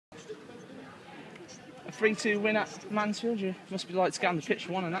3-2 win at Mansfield. You must be like to get on the pitch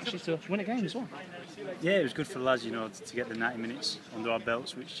for one and actually to win a game as well. Yeah, it was good for the lads, you know, to get the 90 minutes under our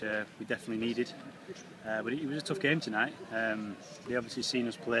belts, which we definitely needed. But it was a tough game tonight. They obviously seen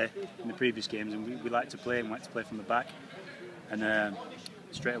us play in the previous games, and we like to play and like to play from the back. And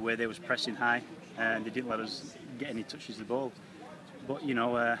straight away they was pressing high, and they didn't let us get any touches of the ball. But you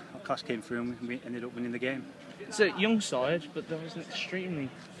know, our class came through, and we ended up winning the game. It's a young side, but there was an extremely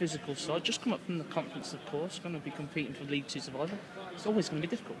physical side. Just come up from the conference, of course, going to be competing for League 2 survival. It's always going to be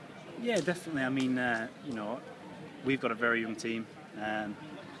difficult. Yeah, definitely. I mean, you know, we've got a very young team, and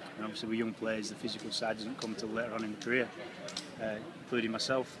obviously we're young players. The physical side doesn't come till later on in the career, including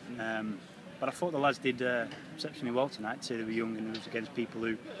myself. But I thought the lads did exceptionally well tonight. To say they were young and it was against people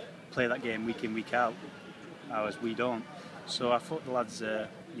who play that game week in, week out, whereas we don't. So I thought the lads,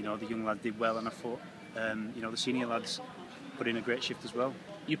 you know, the young lads did well, and I thought, you know, the senior lads put in a great shift as well.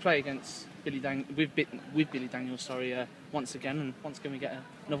 You play against Billy Billy Daniels, once again, and once again we get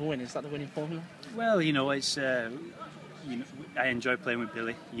another win. Is that the winning formula? Well, you know, it's you know, I enjoy playing with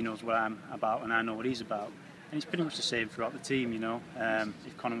Billy. He knows what I'm about, and I know what he's about. And it's pretty much the same throughout the team, you know.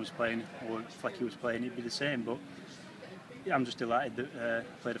 If Connor was playing or if Flecky was playing, it'd be the same. But yeah, I'm just delighted that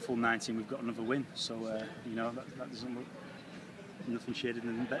played a full 90 and we've got another win. So you know, that doesn't look nothing shaded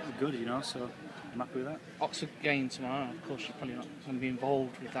than better good, you know. So I'm happy with that. Oxford game tomorrow. Of course, you're probably not going to be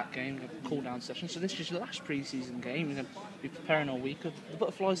involved with that game. You've got a cool-down session. So this is your last pre-season game. You're going to be preparing all week. Are the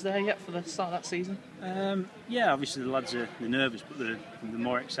butterflies there yet for the start of that season? Yeah, obviously the lads are nervous, but they're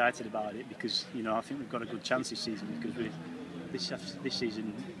more excited about it because, you know, I think we've got a good chance this season because this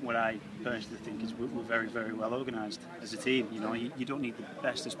season, what I personally think is we're very, very well organised as a team. You know, you don't need the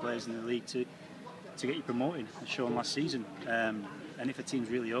bestest players in the league to get you promoted, as shown last season. And if a team's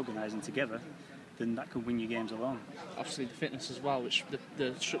really organised and together, then that can win you games along. Obviously the fitness as well, which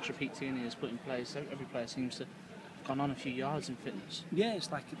the structure Pete Tierney has put in place. Every player seems to have gone on a few yards in fitness. Yeah,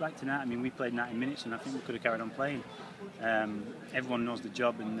 it's like tonight. I mean, we played 90 minutes, and I think we could have carried on playing. Everyone knows the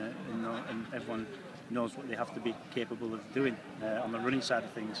job, and everyone knows what they have to be capable of doing on the running side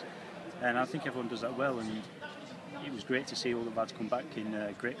of things. And I think everyone does that well. And it was great to see all the lads come back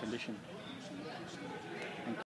in great condition.